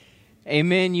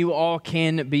Amen. You all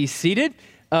can be seated.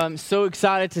 So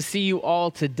excited to see you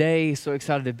all today. So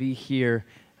excited to be here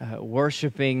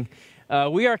worshiping.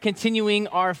 We are continuing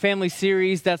our family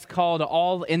series that's called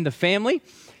All in the Family.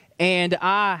 And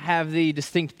I have the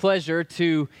distinct pleasure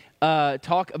to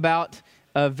talk about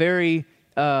a very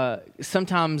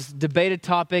sometimes debated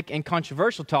topic and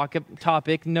controversial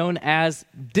topic known as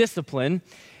discipline.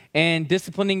 And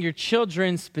disciplining your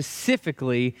children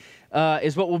specifically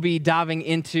is what we'll be diving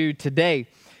into today.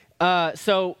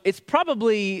 So it's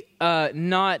probably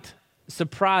not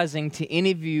surprising to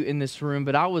any of you in this room,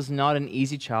 but I was not an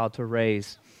easy child to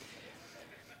raise.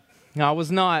 No, I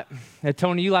was not.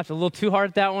 Tony, you laughed a little too hard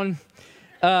at that one.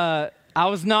 I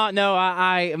was not. No,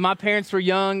 my parents were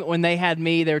young when they had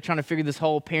me. They were trying to figure this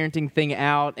whole parenting thing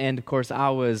out. And, of course, I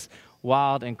was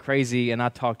wild and crazy, and I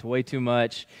talked way too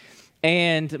much.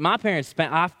 And my parents,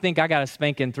 I think I got a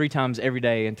spanking 3 times every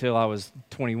day until I was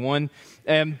 21.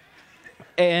 No,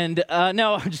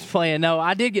 I'm just playing. No,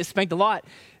 I did get spanked a lot.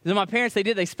 My parents,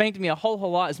 they spanked me a whole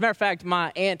lot. As a matter of fact,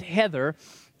 my Aunt Heather,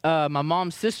 my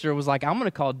mom's sister, was like, I'm going to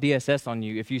call DSS on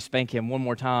you if you spank him one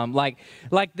more time. Like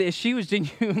this, she was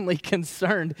genuinely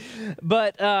concerned.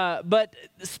 But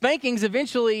spankings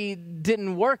eventually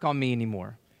didn't work on me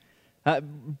anymore.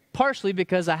 Partially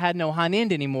because I had no hind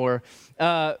end anymore.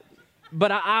 But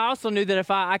I also knew that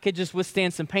if I could just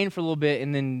withstand some pain for a little bit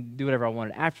and then do whatever I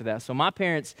wanted after that. So my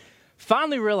parents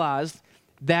finally realized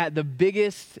that the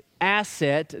biggest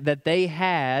asset that they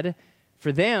had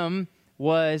for them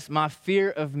was my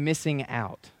fear of missing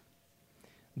out.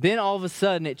 Then all of a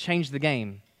sudden it changed the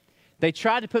game. They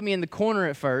tried to put me in the corner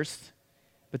at first,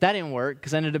 but that didn't work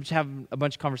because I ended up having a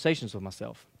bunch of conversations with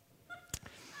myself.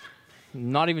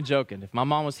 Not even joking. If my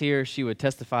mom was here, she would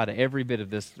testify to every bit of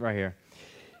this right here.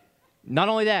 Not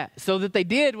only that, so that they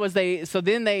did was they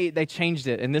changed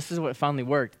it, and this is what finally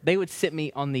worked. They would sit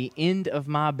me on the end of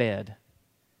my bed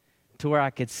to where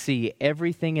I could see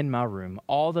everything in my room,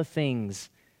 all the things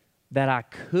that I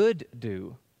could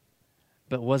do,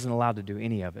 but wasn't allowed to do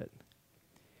any of it.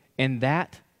 And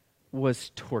that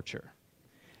was torture.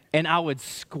 And I would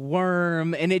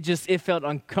squirm, and it felt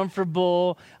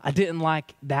uncomfortable. I didn't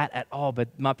like that at all, but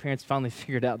my parents finally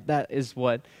figured out that is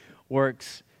what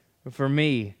works for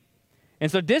me.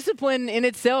 And so discipline in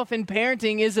itself in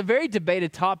parenting is a very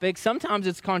debated topic. Sometimes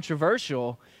it's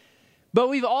controversial. But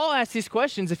we've all asked these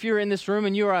questions. If you're in this room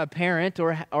and you are a parent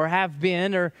or have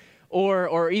been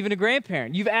or even a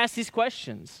grandparent, you've asked these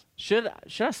questions. Should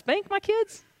I spank my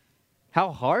kids? How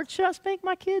hard should I spank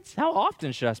my kids? How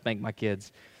often should I spank my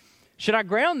kids? Should I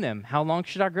ground them? How long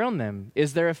should I ground them?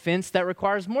 Is there a fence that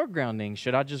requires more grounding?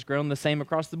 Should I just ground the same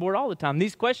across the board all the time?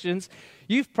 These questions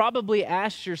you've probably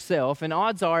asked yourself, and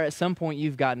odds are at some point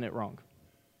you've gotten it wrong,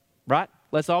 right?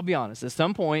 Let's all be honest. At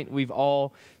some point, we've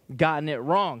all gotten it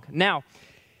wrong. Now,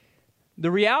 the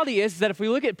reality is that if we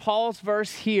look at Paul's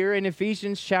verse here in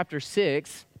Ephesians chapter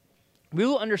 6, we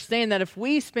will understand that if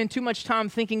we spend too much time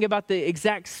thinking about the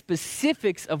exact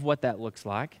specifics of what that looks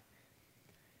like,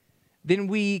 then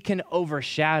we can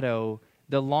overshadow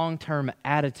the long-term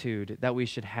attitude that we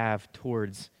should have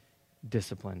towards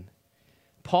discipline.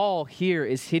 Paul here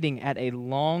is hitting at a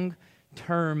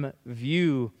long-term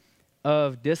view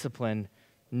of discipline,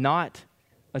 not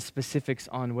a specifics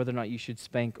on whether or not you should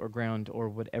spank or ground or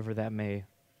whatever that may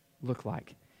look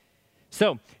like.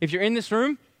 So, if you're in this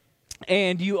room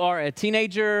and you are a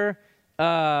teenager,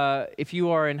 if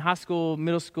you are in high school,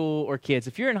 middle school, or kids.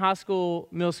 If you're in high school,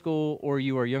 middle school, or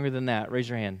you are younger than that, raise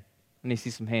your hand. Let me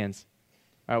see some hands.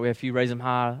 All right, we have a few. Raise them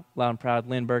high, loud and proud.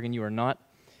 Lynn Bergen, you are not.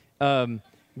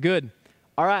 Good.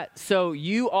 All right, so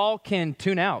you all can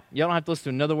tune out. You don't have to listen to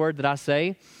another word that I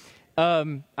say.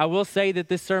 I will say that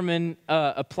this sermon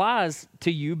applies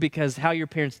to you because how your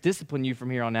parents discipline you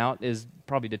from here on out is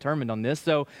probably determined on this.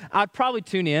 So I'd probably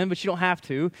tune in, but you don't have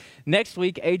to. Next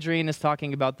week, Adrian is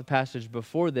talking about the passage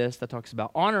before this that talks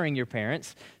about honoring your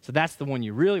parents. So that's the one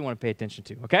you really want to pay attention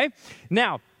to, okay?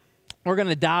 Now, we're going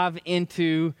to dive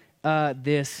into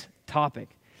this topic.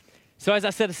 So as I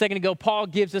said a second ago, Paul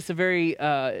gives us a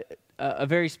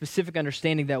very specific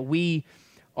understanding that we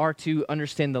are to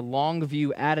understand the long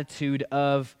view attitude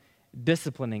of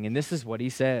disciplining. And this is what he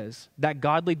says, that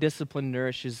godly discipline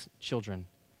nourishes children.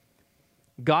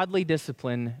 Godly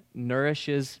discipline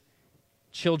nourishes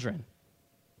children.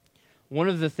 One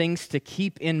of the things to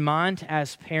keep in mind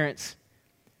as parents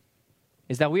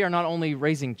is that we are not only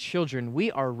raising children,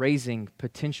 we are raising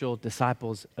potential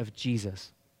disciples of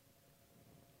Jesus.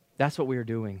 That's what we are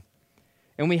doing.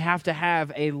 And we have to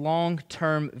have a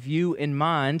long-term view in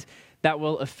mind that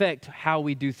will affect how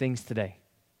we do things today.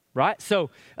 right? So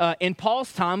in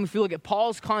Paul's time, if you look at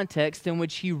Paul's context in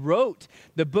which he wrote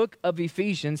the book of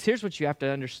Ephesians, here's what you have to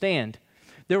understand.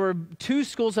 There were two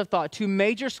schools of thought, two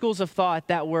major schools of thought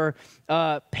that were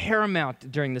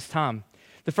paramount during this time.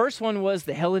 The first one was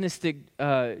the Hellenistic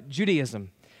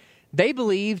Judaism. They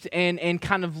believed and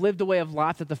kind of lived a way of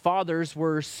life that the fathers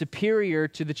were superior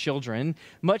to the children,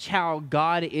 much how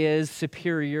God is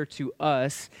superior to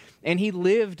us. And he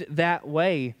lived that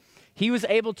way. He was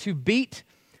able to beat,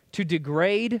 to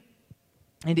degrade,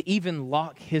 and to even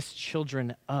lock his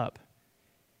children up.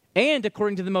 And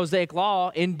according to the Mosaic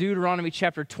law in Deuteronomy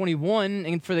chapter 21,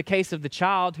 and for the case of the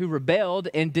child who rebelled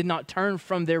and did not turn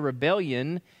from their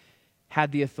rebellion,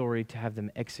 had the authority to have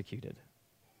them executed.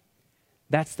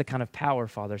 That's the kind of power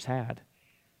fathers had.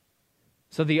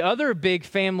 So the other big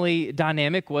family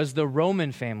dynamic was the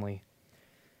Roman family.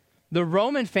 The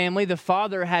Roman family, the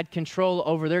father had control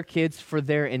over their kids for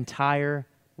their entire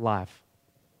life.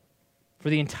 For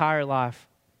the entire life.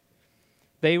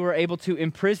 They were able to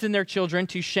imprison their children,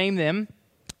 to shame them,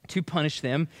 to punish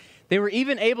them. They were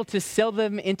even able to sell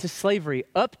them into slavery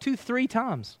up to 3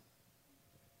 times.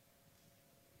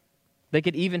 They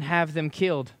could even have them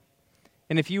killed.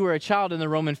 And if you were a child in the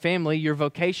Roman family, your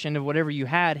vocation of whatever you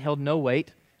had held no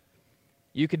weight.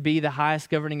 You could be the highest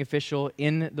governing official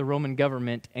in the Roman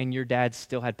government, and your dad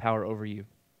still had power over you.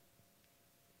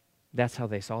 That's how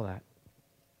they saw that.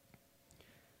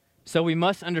 So we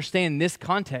must understand this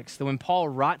context, that when Paul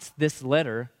writes this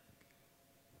letter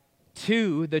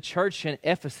to the church in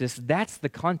Ephesus, that's the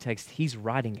context he's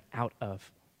writing out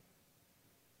of.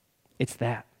 It's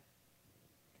that.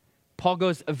 Paul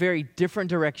goes a very different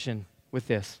direction with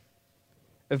this.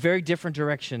 A very different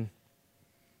direction.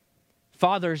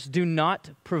 Fathers, do not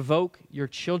provoke your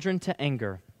children to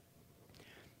anger,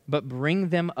 but bring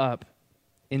them up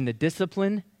in the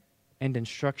discipline and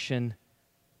instruction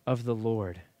of the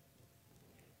Lord.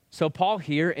 So Paul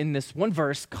here in this one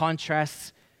verse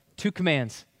contrasts 2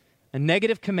 commands, a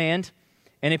negative command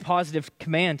and a positive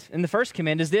command. And the first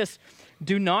command is this: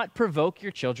 do not provoke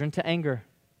your children to anger.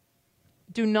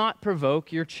 Do not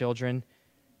provoke your children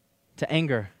to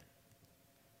anger.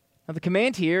 Now, the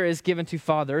command here is given to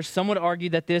fathers. Some would argue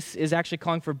that this is actually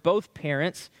calling for both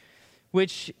parents,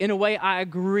 which in a way I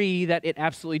agree that it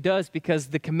absolutely does, because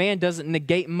the command doesn't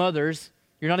negate mothers.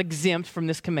 You're not exempt from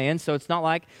this command, so it's not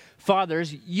like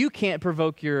fathers, you can't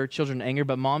provoke your children to anger,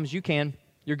 but moms, you can.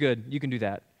 You're good. You can do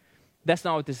that. That's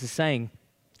not what this is saying.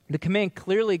 The command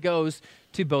clearly goes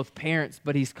to both parents,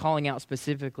 but he's calling out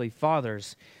specifically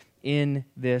fathers in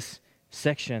this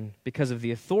section because of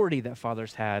the authority that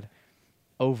fathers had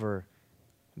over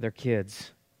their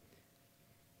kids.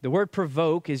 The word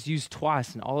provoke is used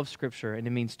twice in all of Scripture, and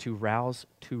it means to rouse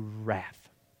to wrath.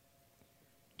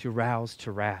 To rouse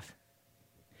to wrath.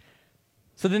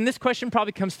 So then this question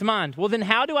probably comes to mind. Well, then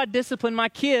how do I discipline my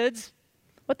kids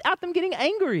without them getting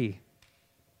angry?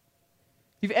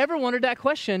 You've ever wondered that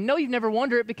question? No, you've never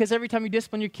wondered it, because every time you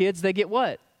discipline your kids, they get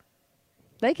what?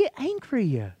 They get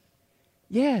angry.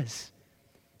 Yes.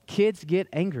 Kids get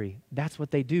angry. That's what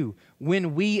they do.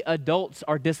 When we adults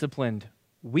are disciplined,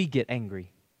 we get angry.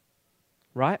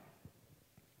 Right?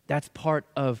 That's part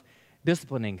of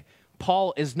disciplining.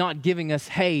 Paul is not giving us,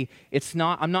 hey,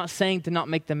 I'm not saying to not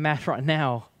make them mad right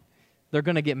now. They're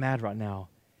going to get mad right now.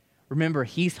 Remember,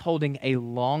 he's holding a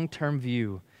long-term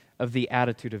view of the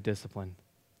attitude of discipline.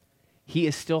 He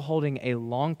is still holding a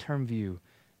long-term view,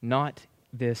 not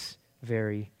this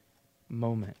very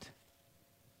moment.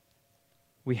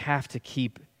 We have to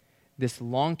keep this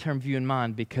long-term view in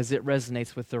mind because it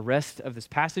resonates with the rest of this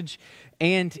passage,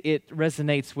 and it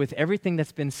resonates with everything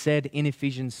that's been said in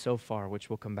Ephesians so far, which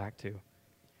we'll come back to.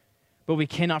 But we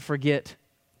cannot forget,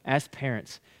 as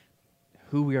parents,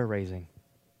 who we are raising.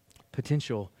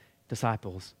 Potential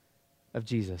disciples of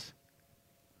Jesus.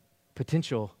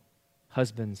 Potential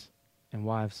husbands and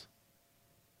wives.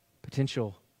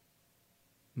 Potential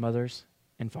mothers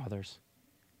and fathers.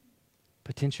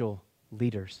 Potential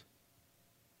leaders.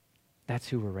 That's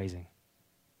who we're raising.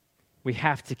 We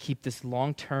have to keep this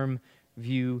long-term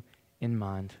view in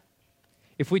mind.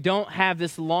 If we don't have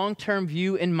this long-term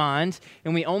view in mind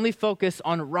and we only focus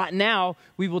on right now,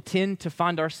 we will tend to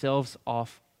find ourselves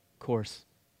off course.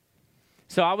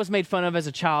 So I was made fun of as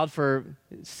a child for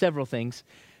several things.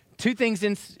 2 things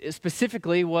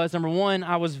specifically was, number 1,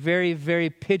 I was very, very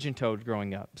pigeon-toed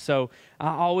growing up. So I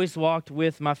always walked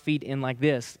with my feet in like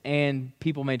this, and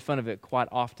people made fun of it quite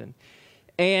often.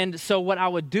 And so what I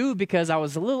would do, because I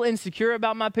was a little insecure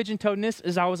about my pigeon-toedness,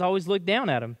 is I was always look down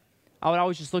at them. I would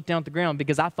always just look down at the ground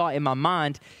because I thought in my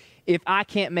mind, if I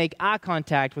can't make eye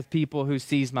contact with people who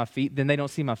sees my feet, then they don't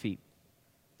see my feet.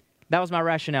 That was my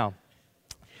rationale.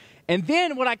 And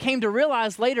then what I came to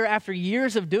realize later after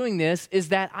years of doing this is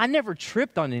that I never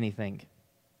tripped on anything.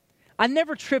 I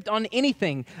never tripped on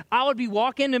anything. I would be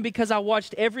walking, and because I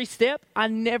watched every step, I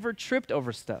never tripped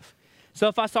over stuff. So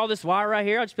if I saw this wire right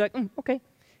here, I'd just be like, okay.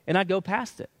 And I'd go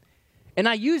past it. And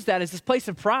I used that as this place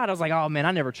of pride. I was like, oh man,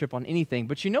 I never trip on anything.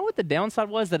 But you know what the downside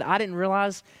was that I didn't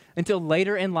realize until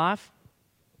later in life?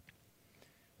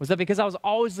 Was that because I was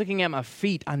always looking at my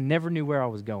feet, I never knew where I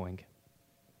was going.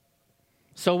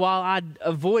 So while I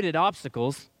avoided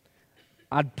obstacles,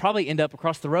 I'd probably end up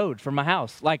across the road from my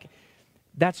house. Like,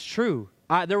 that's true.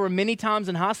 There were many times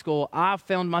in high school I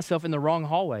found myself in the wrong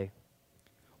hallway,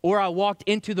 or I walked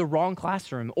into the wrong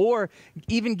classroom, or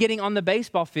even getting on the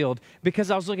baseball field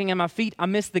because I was looking at my feet, I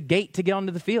missed the gate to get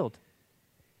onto the field.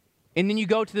 And then you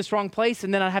go to this wrong place,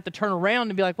 and then I have to turn around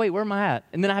and be like, wait, where am I at?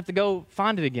 And then I have to go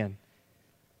find it again.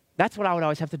 That's what I would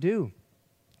always have to do.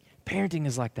 Parenting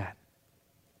is like that.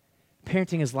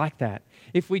 Parenting is like that.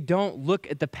 If we don't look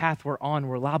at the path we're on,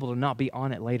 we're liable to not be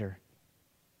on it later.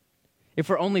 If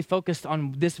we're only focused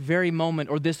on this very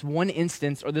moment or this one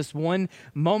instance or this one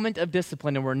moment of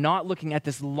discipline, and we're not looking at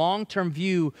this long-term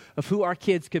view of who our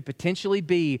kids could potentially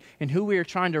be and who we are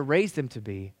trying to raise them to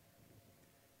be,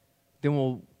 then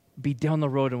we'll be down the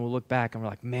road and we'll look back and we're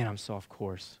like, man, I'm so off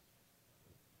course.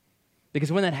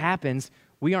 Because when that happens,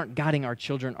 we aren't guiding our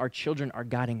children are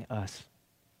guiding us.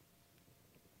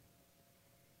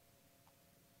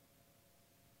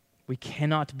 We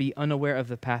cannot be unaware of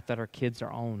the path that our kids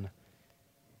are on.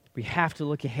 We have to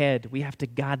look ahead. We have to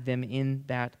guide them in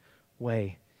that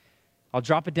way. I'll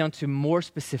drop it down to more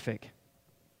specific.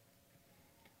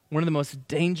 One of the most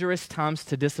dangerous times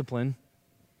to discipline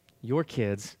your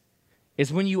kids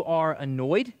is when you are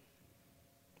annoyed,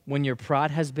 when your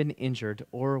pride has been injured,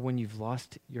 or when you've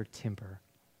lost your temper.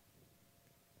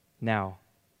 Now,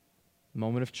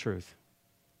 moment of truth.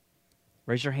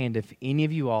 Raise your hand if any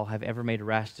of you all have ever made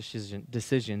rash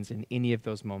decisions in any of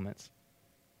those moments.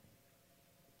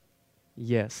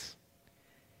 Yes.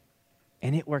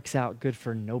 And it works out good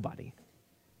for nobody.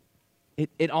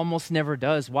 It almost never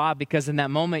does. Why? Because in that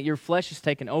moment, your flesh is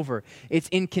taken over. It's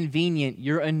inconvenient.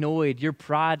 You're annoyed. Your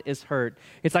pride is hurt.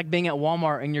 It's like being at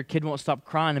Walmart and your kid won't stop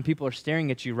crying and people are staring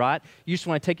at you, right? You just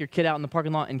want to take your kid out in the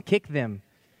parking lot and kick them.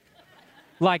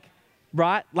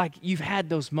 Right? Like you've had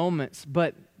those moments,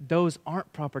 but those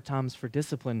aren't proper times for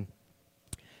discipline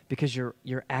because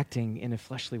you're acting in a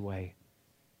fleshly way.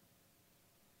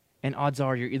 And odds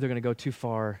are you're either going to go too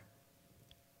far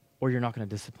or you're not going to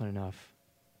discipline enough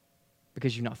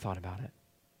because you've not thought about it.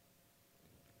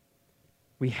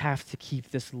 We have to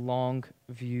keep this long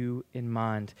view in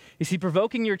mind. You see,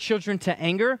 provoking your children to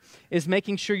anger is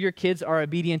making sure your kids are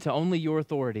obedient to only your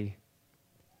authority.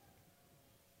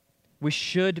 We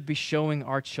should be showing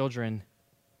our children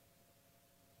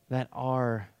that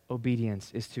our obedience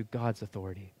is to God's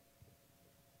authority.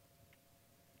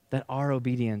 That our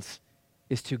obedience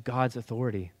is to God's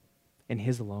authority and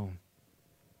His alone.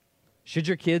 Should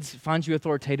your kids find you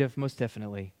authoritative? Most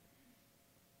definitely.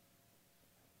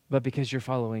 But because you're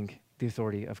following the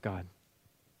authority of God.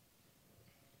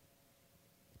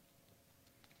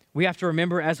 We have to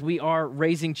remember as we are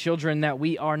raising children that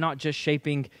we are not just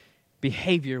shaping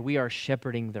behavior, we are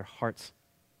shepherding their hearts.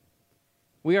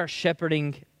 We are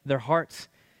shepherding their hearts.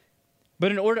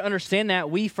 But in order to understand that,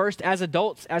 we first, as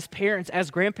adults, as parents, as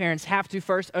grandparents, have to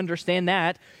first understand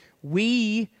that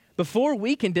before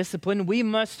we can discipline, we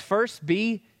must first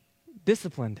be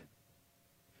disciplined.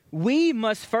 We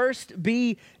must first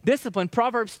be disciplined.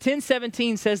 Proverbs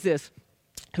 10:17 says this,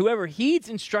 "Whoever heeds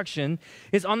instruction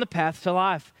is on the path to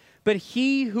life, but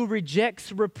he who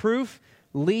rejects reproof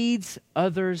leads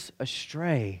others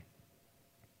astray."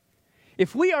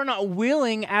 If we are not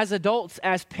willing as adults,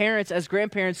 as parents, as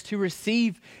grandparents to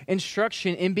receive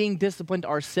instruction in being disciplined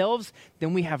ourselves,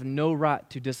 then we have no right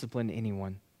to discipline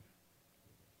anyone.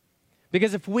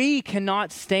 Because if we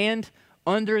cannot stand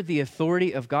under the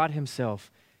authority of God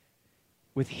Himself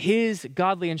with His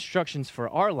godly instructions for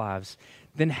our lives,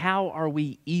 then how are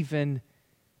we even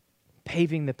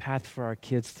paving the path for our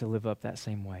kids to live up that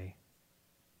same way?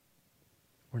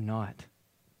 We're not.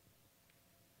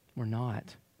 We're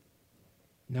not.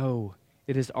 No,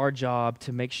 it is our job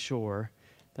to make sure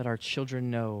that our children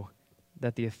know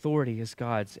that the authority is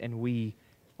God's and we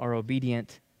are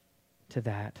obedient to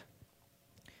that.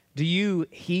 Do you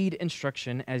heed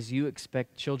instruction as you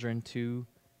expect children to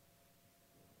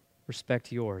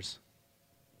respect yours?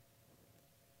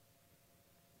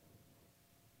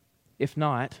 If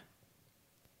not,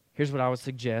 here's what I would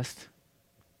suggest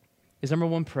is number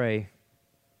one, pray.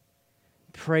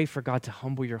 Pray for God to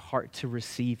humble your heart to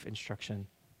receive instruction.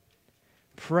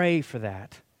 Pray for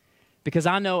that. Because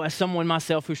I know, as someone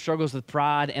myself who struggles with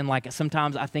pride, and like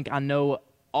sometimes I think I know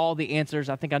all the answers,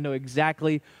 I think I know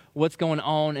exactly what's going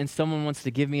on, and someone wants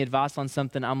to give me advice on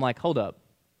something, I'm like, hold up,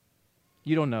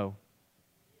 you don't know.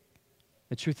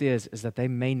 The truth is that they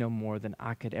may know more than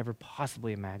I could ever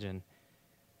possibly imagine,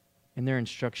 and their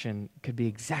instruction could be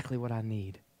exactly what I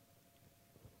need.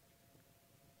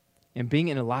 And being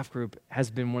in a life group has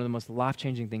been one of the most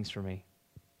life-changing things for me,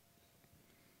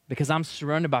 because I'm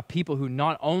surrounded by people who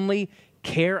not only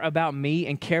care about me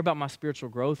and care about my spiritual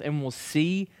growth and will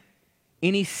see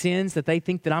any sins that they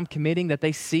think that I'm committing, that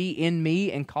they see in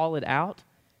me and call it out.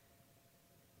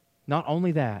 Not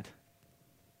only that,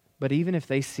 but even if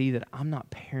they see that I'm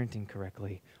not parenting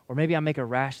correctly, or maybe I make a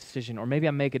rash decision, or maybe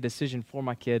I make a decision for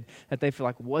my kid that they feel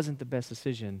like wasn't the best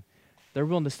decision, they're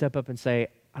willing to step up and say,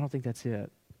 I don't think that's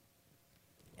it.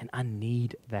 And I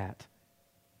need that.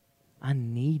 I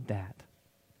need that.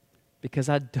 Because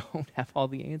I don't have all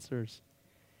the answers.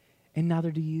 And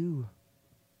neither do you.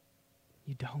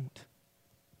 You don't.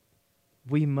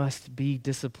 We must be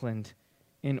disciplined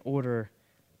in order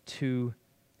to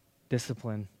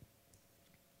discipline.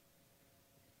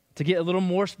 To get a little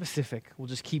more specific, we'll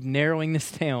just keep narrowing this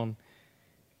down.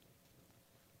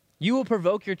 You will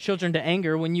provoke your children to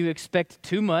anger when you expect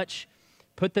too much,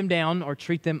 put them down, or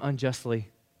treat them unjustly.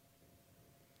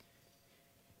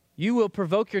 You will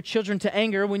provoke your children to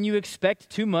anger when you expect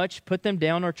too much, put them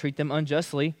down, or treat them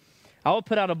unjustly. I will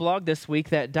put out a blog this week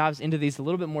that dives into these a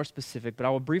little bit more specific, but I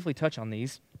will briefly touch on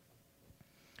these.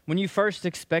 When you first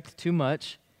expect too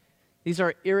much, these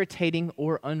are irritating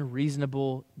or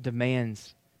unreasonable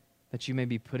demands that you may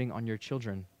be putting on your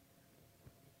children.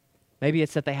 Maybe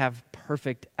it's that they have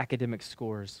perfect academic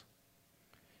scores,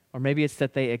 or maybe it's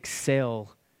that they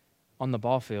excel on the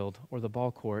ball field or the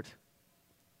ball court,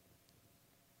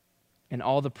 and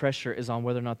all the pressure is on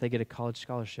whether or not they get a college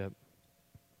scholarship.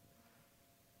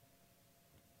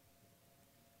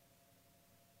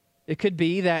 It could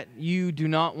be that you do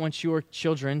not want your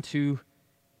children to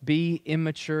be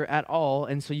immature at all,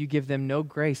 and so you give them no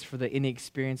grace for the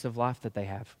inexperience of life that they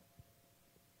have.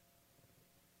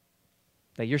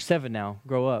 That you're 7 now,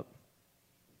 grow up.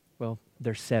 Well,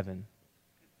 they're 7.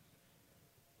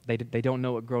 They don't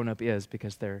know what grown up is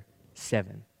because they're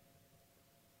 7.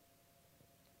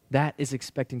 That is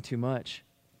expecting too much.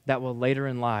 That will later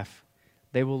in life,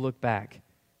 they will look back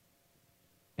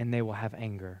and they will have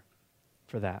anger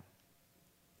for that.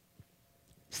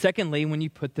 Secondly, when you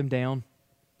put them down,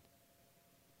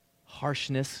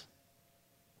 harshness,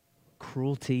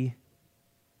 cruelty,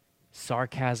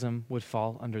 sarcasm would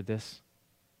fall under this.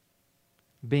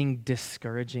 Being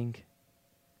discouraging,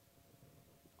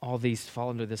 all these fall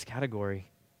under this category.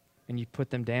 And you put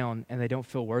them down and they don't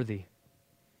feel worthy.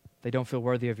 They don't feel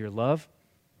worthy of your love.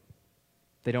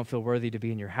 They don't feel worthy to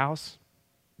be in your house.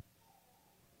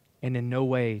 And in no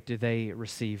way do they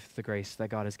receive the grace that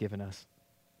God has given us.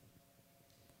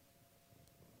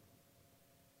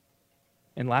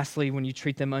 And lastly, when you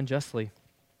treat them unjustly,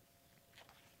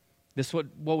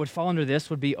 what would fall under this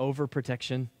would be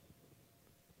overprotection,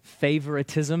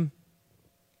 favoritism,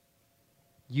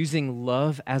 using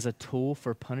love as a tool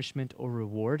for punishment or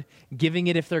reward, giving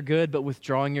it if they're good, but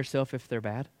withdrawing yourself if they're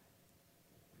bad.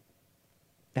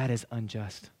 That is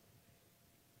unjust.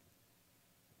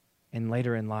 And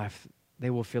later in life, they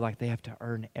will feel like they have to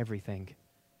earn everything.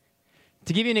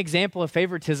 To give you an example of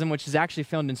favoritism, which is actually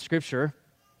found in Scripture,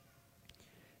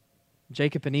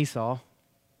 Jacob and Esau.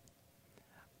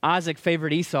 Isaac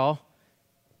favored Esau.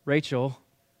 Rachel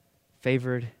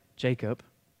favored Jacob,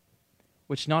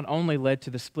 which not only led to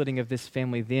the splitting of this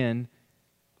family then,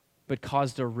 but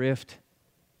caused a rift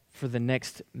for the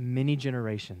next many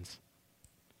generations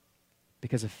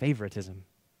because of favoritism.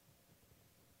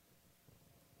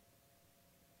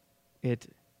 It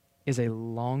is a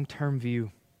long-term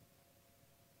view.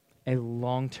 A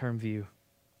long-term view.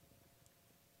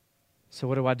 So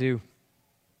what do?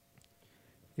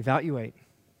 Evaluate.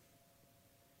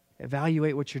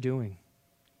 Evaluate what you're doing.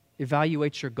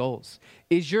 Evaluate your goals.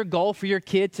 Is your goal for your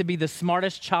kid to be the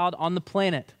smartest child on the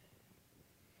planet?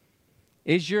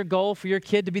 Is your goal for your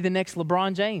kid to be the next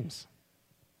LeBron James?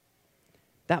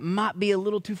 That might be a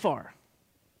little too far.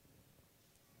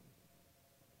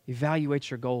 Evaluate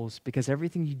your goals, because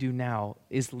everything you do now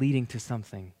is leading to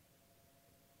something.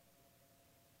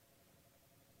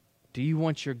 Do you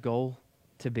want your goal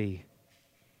to be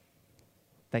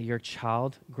that your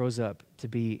child grows up to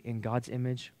be in God's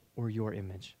image or your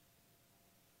image?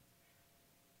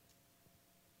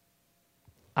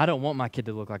 I don't want my kid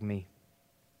to look like me.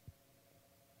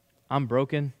 I'm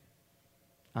broken.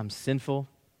 I'm sinful.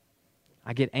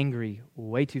 I get angry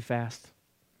way too fast.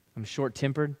 I'm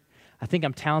short-tempered. I think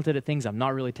I'm talented at things I'm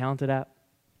not really talented at.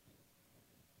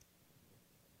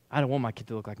 I don't want my kid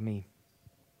to look like me.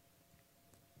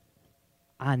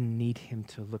 I need him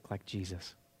to look like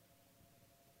Jesus.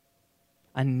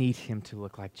 I need him to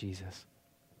look like Jesus.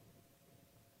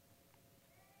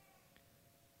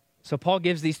 So Paul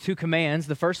gives these two commands,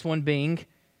 the first one being,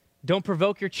 don't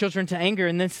provoke your children to anger.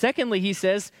 And then secondly, he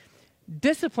says,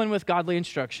 discipline with godly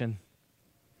instruction.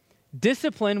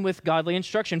 Discipline with godly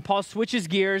instruction. Paul switches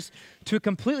gears to a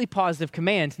completely positive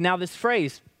command. Now this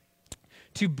phrase,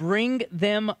 to bring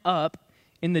them up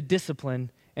in the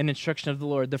discipline and instruction of the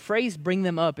Lord. The phrase bring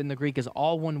them up in the Greek is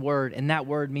all one word, and that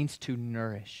word means to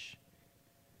nourish.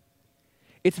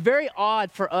 It's very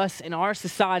odd for us in our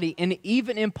society, and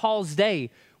even in Paul's day,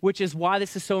 which is why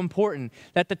this is so important,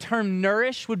 that the term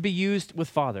nourish would be used with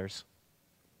fathers.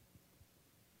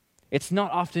 It's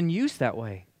not often used that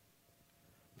way.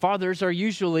 Fathers are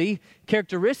usually,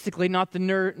 characteristically, not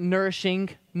the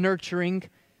nourishing, nurturing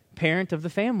parent of the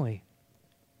family.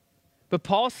 But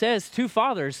Paul says to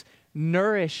fathers,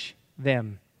 nourish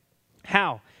them.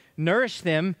 How? Nourish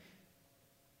them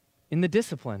in the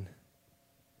discipline.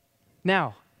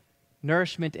 Now,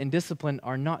 nourishment and discipline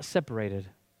are not separated.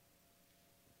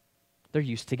 They're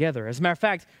used together. As a matter of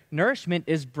fact, nourishment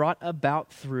is brought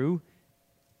about through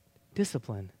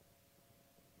discipline.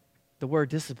 The word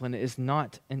discipline is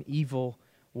not an evil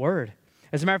word.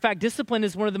 As a matter of fact, discipline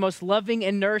is one of the most loving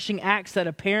and nourishing acts that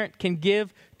a parent can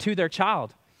give to their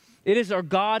child. It is our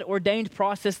God-ordained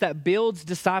process that builds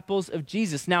disciples of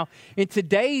Jesus. Now, in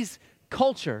today's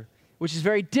culture, which is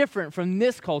very different from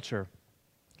this culture,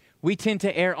 we tend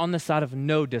to err on the side of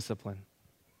no discipline.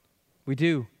 We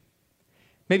do.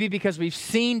 Maybe because we've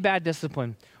seen bad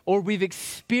discipline or we've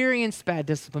experienced bad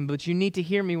discipline, but you need to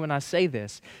hear me when I say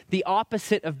this. The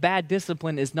opposite of bad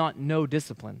discipline is not no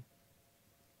discipline.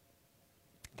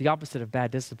 The opposite of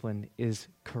bad discipline is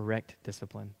correct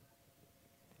discipline.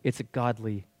 It's a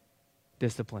godly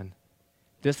discipline.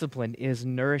 Discipline is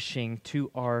nourishing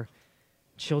to our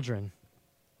children.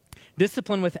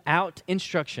 Discipline without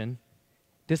instruction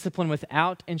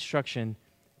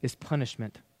is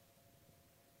punishment.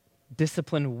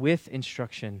 Discipline with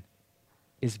instruction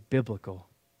is biblical.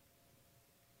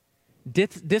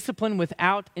 Discipline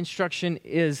without instruction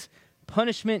is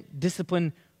punishment.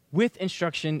 Discipline with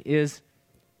instruction is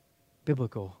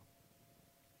biblical.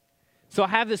 So I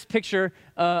have this picture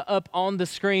up on the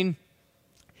screen.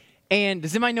 And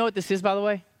does anybody know what this is, by the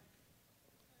way?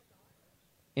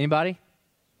 Anybody?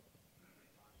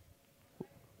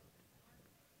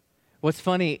 What's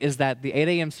funny is that the 8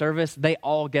 a.m. service, they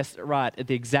all guessed it right at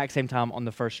the exact same time on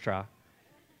the first try.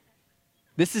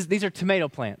 These are tomato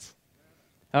plants.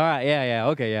 All right,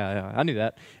 okay, I knew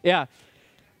that. Yeah,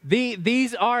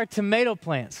 these are tomato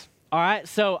plants. All right,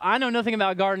 so I know nothing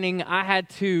about gardening. I had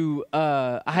to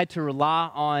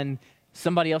rely on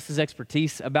somebody else's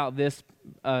expertise about this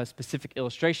specific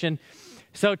illustration.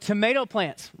 So tomato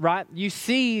plants, right? You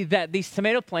see that these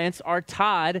tomato plants are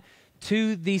tied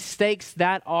to these stakes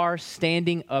that are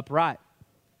standing upright.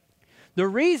 The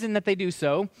reason that they do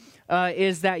so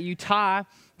is that you tie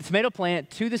the tomato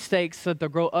plant to the stakes so that they'll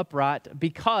grow upright,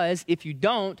 because if you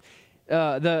don't,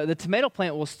 the tomato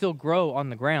plant will still grow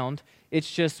on the ground. It's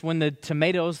just when the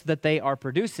tomatoes that they are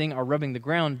producing are rubbing the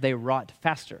ground, they rot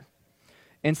faster.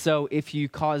 And so if you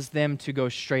cause them to go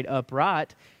straight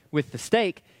upright with the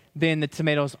stake, then the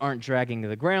tomatoes aren't dragging to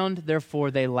the ground, therefore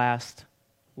they last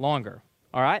longer.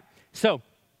 All right? So,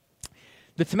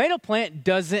 the tomato plant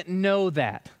doesn't know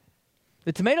that.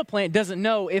 The tomato plant doesn't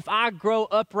know if I grow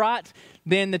upright,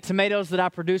 then the tomatoes that I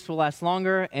produce will last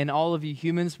longer and all of you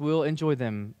humans will enjoy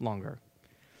them longer.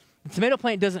 The tomato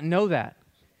plant doesn't know that.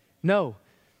 No,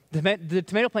 the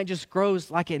tomato plant just grows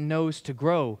like it knows to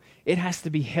grow. It has to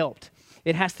be helped.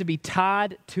 It has to be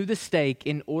tied to the stake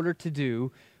in order to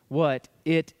do what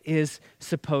it is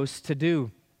supposed to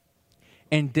do.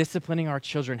 And disciplining our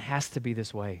children has to be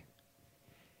this way.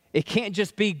 It can't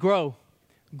just be grow.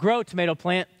 Grow, tomato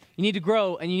plant. You need to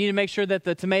grow, and you need to make sure that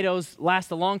the tomatoes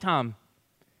last a long time.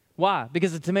 Why?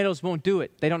 Because the tomatoes won't do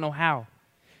it. They don't know how.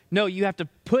 No, you have to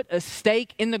put a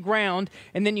stake in the ground,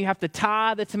 and then you have to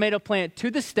tie the tomato plant to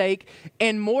the stake,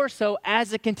 and more so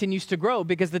as it continues to grow,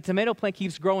 because the tomato plant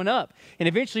keeps growing up. And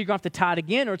eventually you're going to have to tie it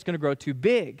again, or it's going to grow too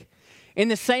big. In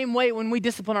the same way, when we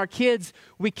discipline our kids,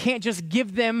 we can't just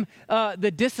give them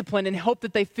the discipline and hope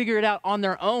that they figure it out on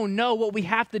their own. No, what we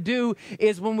have to do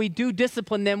is when we do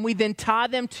discipline them, we then tie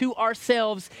them to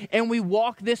ourselves and we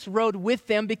walk this road with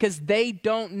them, because they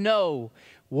don't know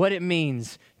what it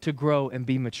means to grow and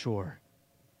be mature.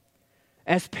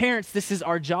 As parents, this is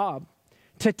our job,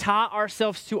 to tie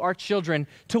ourselves to our children,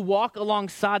 to walk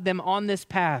alongside them on this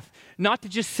path, not to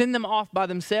just send them off by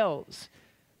themselves,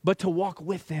 but to walk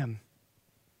with them.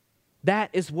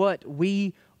 That is what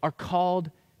we are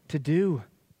called to do.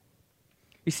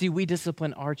 You see, we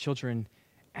discipline our children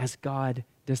as God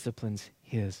disciplines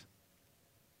his.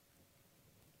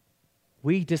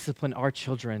 We discipline our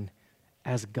children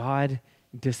as God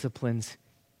disciplines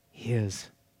his.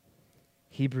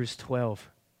 Hebrews 12.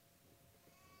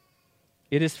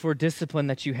 It is for discipline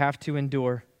that you have to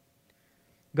endure.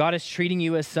 God is treating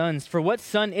you as sons. For what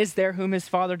son is there whom his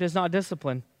father does not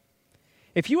discipline?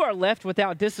 If you are left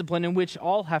without discipline in which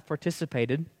all have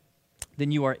participated,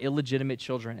 then you are illegitimate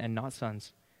children and not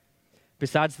sons.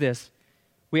 Besides this,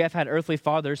 we have had earthly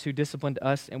fathers who disciplined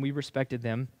us and we respected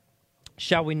them.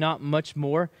 Shall we not much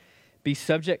more be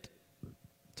subject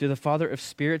to the Father of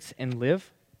spirits and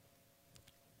live?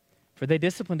 For they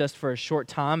disciplined us for a short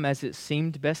time as it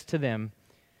seemed best to them,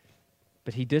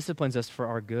 but he disciplines us for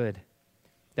our good,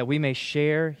 that we may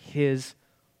share his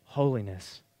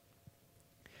holiness.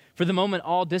 For the moment,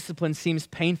 all discipline seems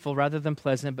painful rather than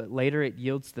pleasant, but later it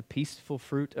yields the peaceful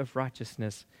fruit of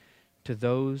righteousness to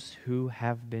those who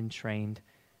have been trained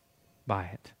by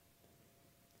it.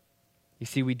 You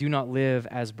see, we do not live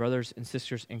as brothers and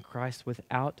sisters in Christ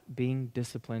without being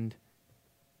disciplined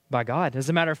by God. As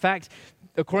a matter of fact,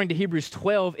 according to Hebrews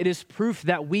 12, it is proof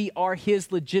that we are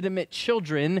his legitimate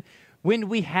children when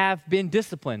we have been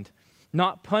disciplined.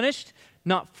 Not punished,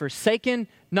 not forsaken,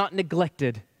 not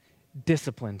neglected,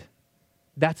 disciplined.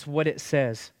 That's what it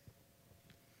says.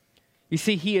 You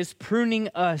see, he is pruning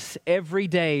us every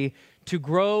day to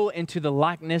grow into the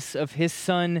likeness of his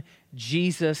Son,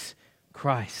 Jesus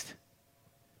Christ.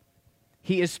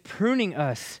 He is pruning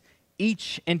us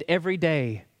each and every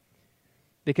day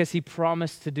because he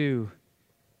promised to do.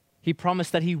 He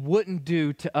promised that he wouldn't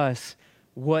do to us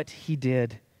what he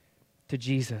did to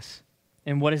Jesus.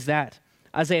 And what is that?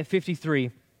 Isaiah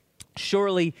 53.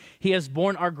 Surely he has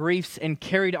borne our griefs and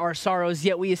carried our sorrows,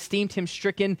 yet we esteemed him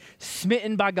stricken,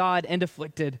 smitten by God, and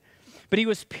afflicted. But he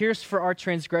was pierced for our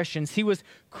transgressions. He was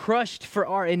crushed for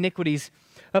our iniquities.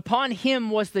 Upon him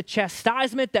was the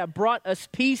chastisement that brought us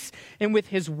peace, and with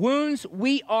his wounds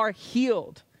we are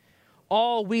healed.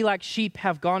 All we like sheep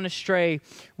have gone astray.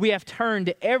 We have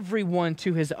turned everyone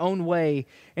to his own way,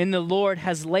 and the Lord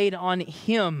has laid on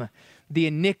him the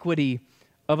iniquity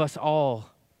of us all.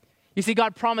 You see,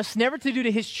 God promised never to do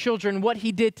to his children what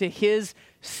he did to his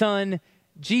Son,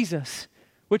 Jesus,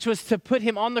 which was to put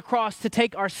him on the cross to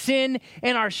take our sin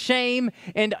and our shame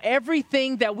and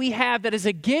everything that we have that is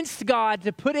against God,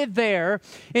 to put it there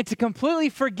and to completely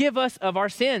forgive us of our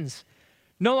sins.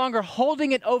 No longer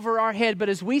holding it over our head, but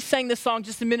as we sang this song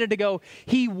just a minute ago,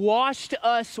 he washed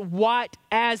us white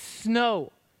as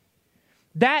snow.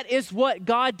 That is what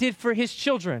God did for his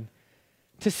children,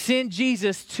 to send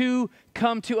Jesus to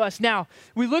come to us. Now,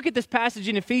 we look at this passage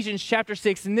in Ephesians chapter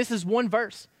 6, and this is one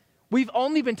verse. We've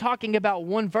only been talking about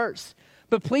one verse,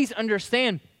 but please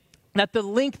understand that the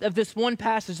length of this one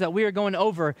passage that we are going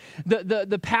over,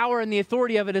 the power and the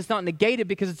authority of it is not negated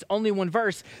because it's only one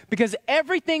verse, because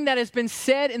everything that has been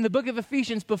said in the book of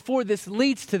Ephesians before this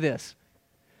leads to this.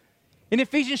 In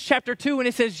Ephesians chapter 2, when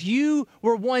it says, you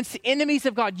were once enemies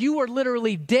of God, you were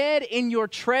literally dead in your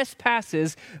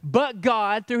trespasses, but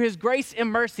God, through his grace and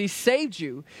mercy, saved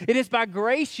you. It is by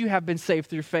grace you have been saved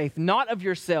through faith, not of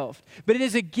yourself, but it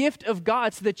is a gift of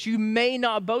God so that you may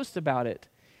not boast about it.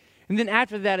 And then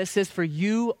after that, it says, for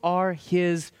you are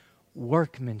his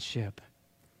workmanship.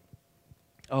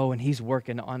 Oh, and he's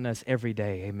working on us every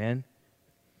day, amen?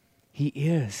 He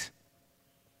is.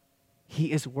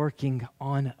 He is working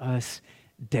on us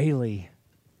daily.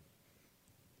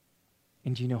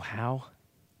 And do you know how?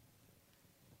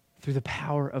 Through the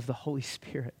power of the Holy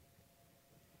Spirit.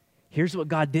 Here's what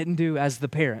God didn't do as the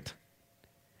parent.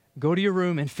 Go to your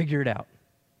room and figure it out.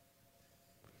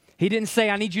 He didn't say,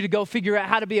 I need you to go figure out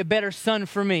how to be a better son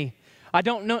for me. I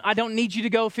don't need you to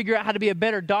go figure out how to be a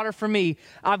better daughter for me.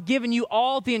 I've given you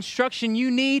all the instruction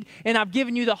you need, and I've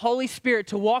given you the Holy Spirit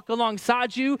to walk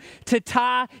alongside you, to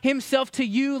tie himself to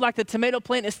you like the tomato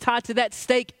plant is tied to that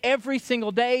stake every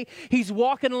single day. He's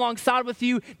walking alongside with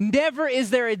you. Never is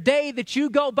there a day that you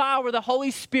go by where the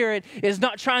Holy Spirit is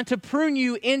not trying to prune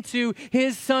you into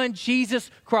his Son,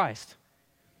 Jesus Christ.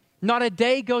 Not a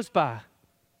day goes by.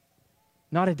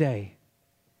 Not a day.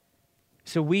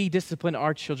 So we discipline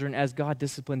our children as God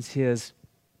disciplines his,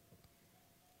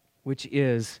 which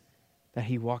is that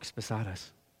he walks beside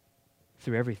us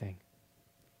through everything.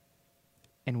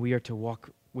 And we are to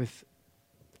walk with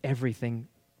everything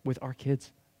with our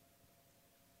kids.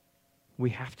 We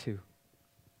have to,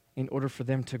 in order for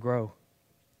them to grow.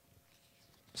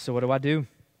 So what do I do?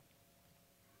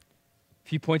 A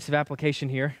few points of application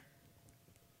here.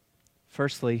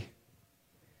 Firstly,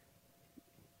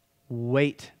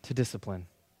 wait to discipline.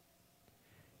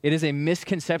 It is a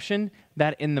misconception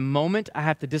that in the moment I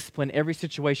have to discipline every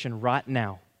situation right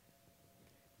now.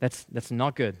 That's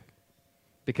not good.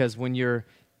 Because when you're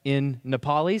in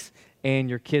Nepalese and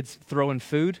your kid's throwing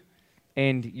food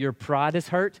and your pride is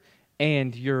hurt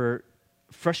and you're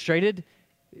frustrated,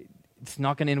 it's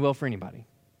not going to end well for anybody,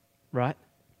 right?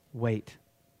 Wait.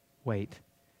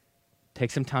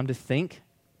 Take some time to think.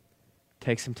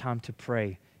 Take some time to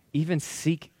pray. Even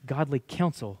seek godly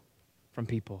counsel from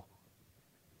people.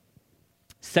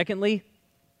 Secondly,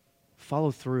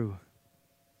 follow through.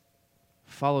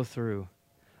 Follow through.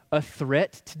 A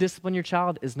threat to discipline your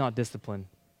child is not discipline.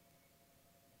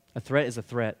 A threat is a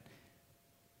threat.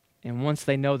 And once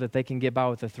they know that they can get by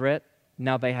with a threat,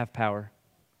 now they have power.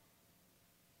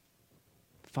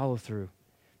 Follow through.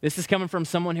 This is coming from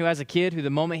someone who has a kid who the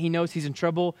moment he knows he's in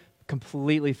trouble,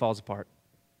 completely falls apart.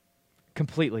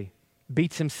 Completely.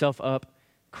 Beats himself up,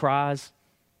 cries,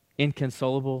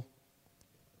 inconsolable.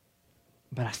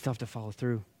 But I still have to follow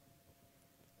through.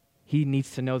 He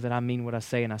needs to know that I mean what I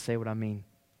say and I say what I mean.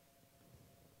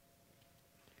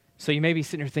 So you may be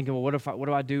sitting here thinking, well, what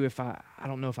do I do if I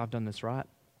don't know if I've done this right?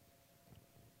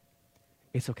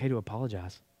 It's okay to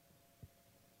apologize.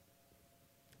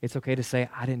 It's okay to say,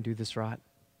 I didn't do this right.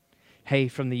 Hey,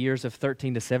 from the years of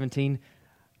 13 to 17,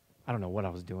 I don't know what I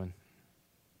was doing.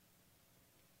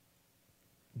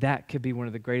 That could be one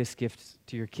of the greatest gifts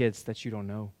to your kids that you don't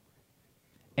know.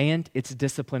 And it's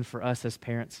discipline for us as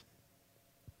parents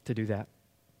to do that.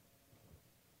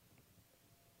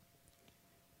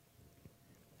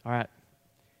 All right,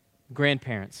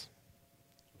 grandparents,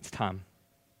 it's time.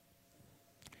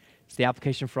 It's the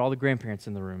application for all the grandparents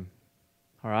in the room.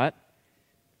 All right?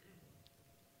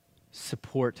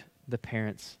 Support the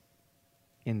parents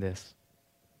in this.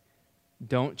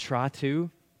 Don't try to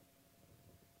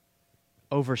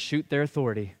overshoot their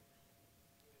authority.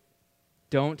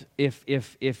 Don't,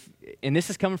 and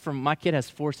this is coming from, my kid has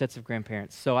 4 sets of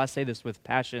grandparents, so I say this with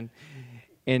passion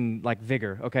and like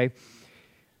vigor, okay?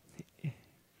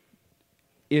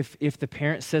 If the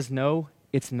parent says no,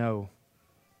 it's no.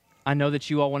 I know that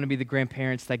you all want to be the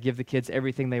grandparents that give the kids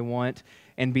everything they want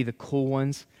and be the cool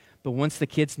ones, but once the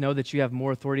kids know that you have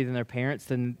more authority than their parents,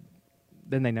 then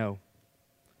they know.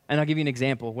 And I'll give you an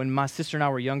example. When my sister and I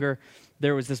were younger,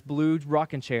 there was this blue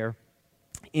rocking chair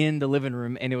in the living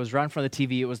room, and it was right in front of the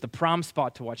TV. It was the prime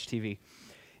spot to watch TV.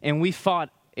 And we fought.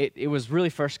 It was really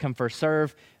first come, first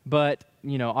serve, but,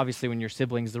 you know, obviously when you're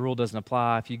siblings, the rule doesn't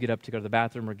apply if you get up to go to the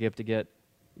bathroom or get up to get.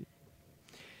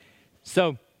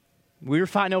 So we were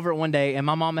fighting over it one day, and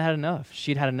my mom had enough.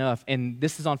 She'd had enough. And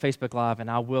this is on Facebook Live, and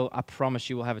I promise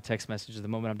you will have a text message the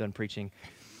moment I'm done preaching.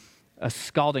 A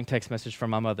scalding text message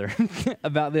from my mother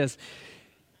about this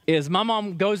is my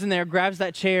mom goes in there, grabs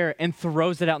that chair, and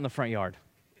throws it out in the front yard.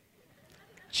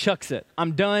 Chucks it.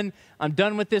 I'm done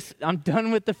with this. I'm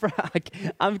done with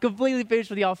I'm completely finished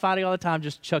with y'all fighting all the time.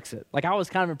 Just chucks it. Like, I was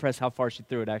kind of impressed how far she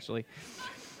threw it, actually.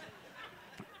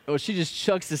 Well, she just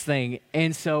chucks this thing.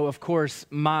 And so, of course,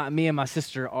 me and my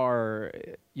sister are,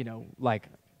 like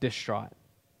distraught.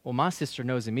 Well, my sister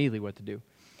knows immediately what to do.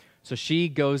 So she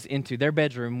goes into their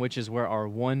bedroom, which is where our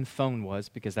one phone was,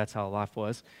 because that's how life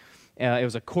was. It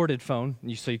was a corded phone,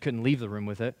 so you couldn't leave the room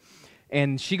with it.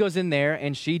 And she goes in there,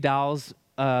 and she dials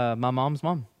my mom's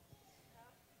mom.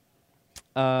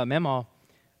 Mama,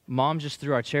 Mom just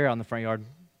threw our chair out in the front yard.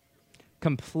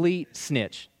 Complete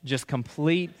snitch. Just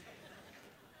complete.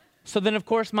 So then, of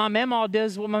course, my mama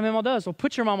does what my mama does. Well,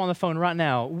 put your mom on the phone right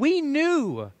now. We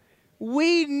knew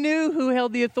who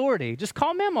held the authority. Just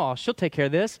call mama. She'll take care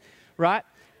of this, right?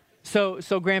 So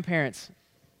grandparents,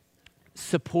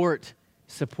 support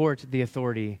the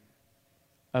authority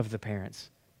of the parents.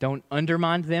 Don't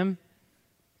undermine them.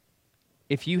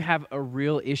 If you have a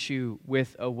real issue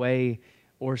with a way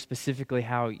or specifically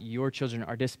how your children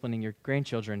are disciplining your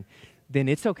grandchildren, then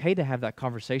it's okay to have that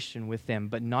conversation with them,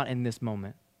 but not in this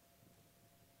moment.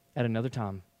 At another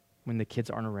time when the kids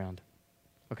aren't around.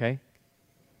 Okay?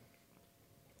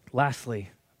 Lastly,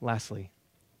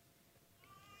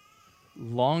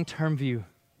 long-term view.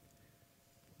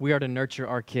 We are to nurture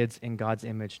our kids in God's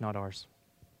image, not ours.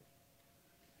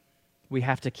 We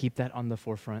have to keep that on the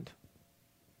forefront.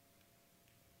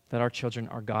 That our children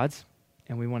are God's,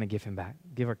 and we want to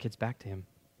give our kids back to Him.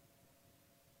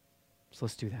 So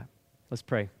let's do that. Let's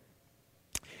pray.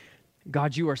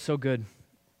 God, you are so good.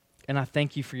 And I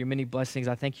thank you for your many blessings.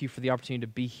 I thank you for the opportunity to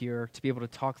be here, to be able to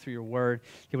talk through your word,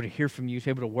 to be able to hear from you, to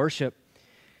be able to worship.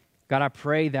 God, I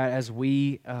pray that as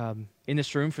we in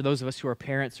this room, for those of us who are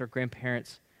parents or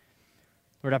grandparents,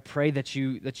 Lord, I pray that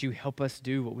you help us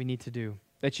do what we need to do,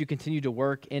 that you continue to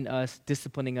work in us,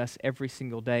 disciplining us every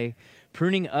single day,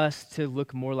 pruning us to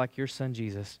look more like your son,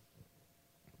 Jesus,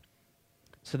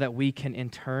 so that we can in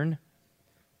turn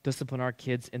discipline our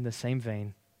kids in the same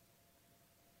vein,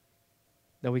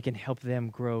 that we can help them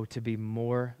grow to be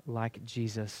more like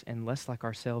Jesus and less like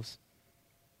ourselves,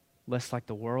 less like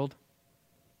the world,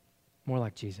 more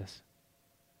like Jesus.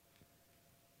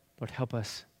 Lord, help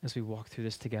us as we walk through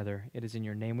this together. It is in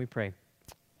your name we pray.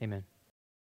 Amen.